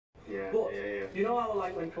shots. You know how I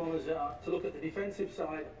like when corners are to look at the defensive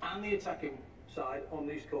side and the attacking side on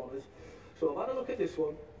these corners. So I've had a look at this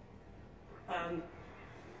one, and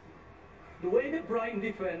the way that Brighton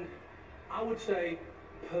defend, I would say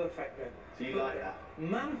perfect then. So you like that?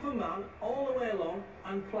 Man for man, all the way along,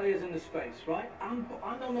 and players in the space, right? And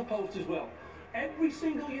on the post as well. Every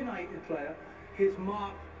single United player is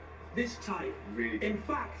marked this tight. Really good. In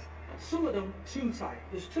fact, some of them too tight.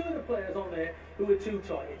 There's two of the players on there who are too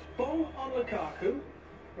tight. It's Bon on Lukaku,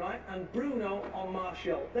 right, and Bruno on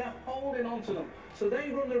Martial. They're holding on to them, so they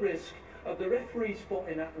run the risk of the referee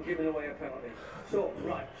spotting that and giving away a penalty. So,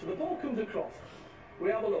 right, so the ball comes across. We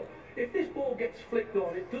have a look. If this ball gets flicked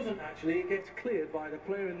on, it doesn't actually. It gets cleared by the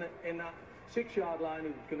player in that 6-yard line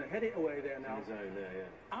who's going to head it away there now. In the zone there,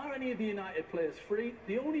 yeah. Are any of the United players free?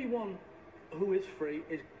 The only one who is free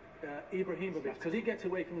is Ibrahimovic, because he gets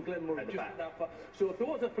away from Glenn Murray just at that far. So if there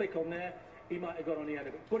was a flick on there, he might have got on the end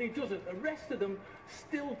of it. But he doesn't. The rest of them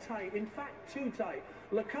still tight. In fact, too tight.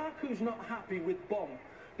 Lukaku's not happy with Bon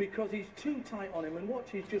because he's too tight on him. And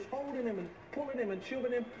watch, he's just holding him and pulling him and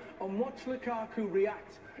shoving him. And watch Lukaku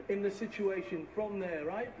react in the situation from there,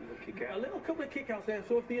 right? A little couple of kick-outs there.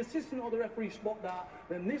 So if the assistant or the referee spot that,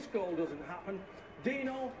 then this goal doesn't happen.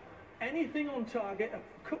 Dino, anything on target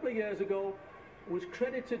a couple of years ago was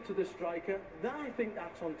credited to the striker. I think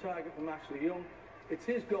that's on target from Ashley Young. It's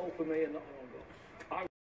his goal for me, and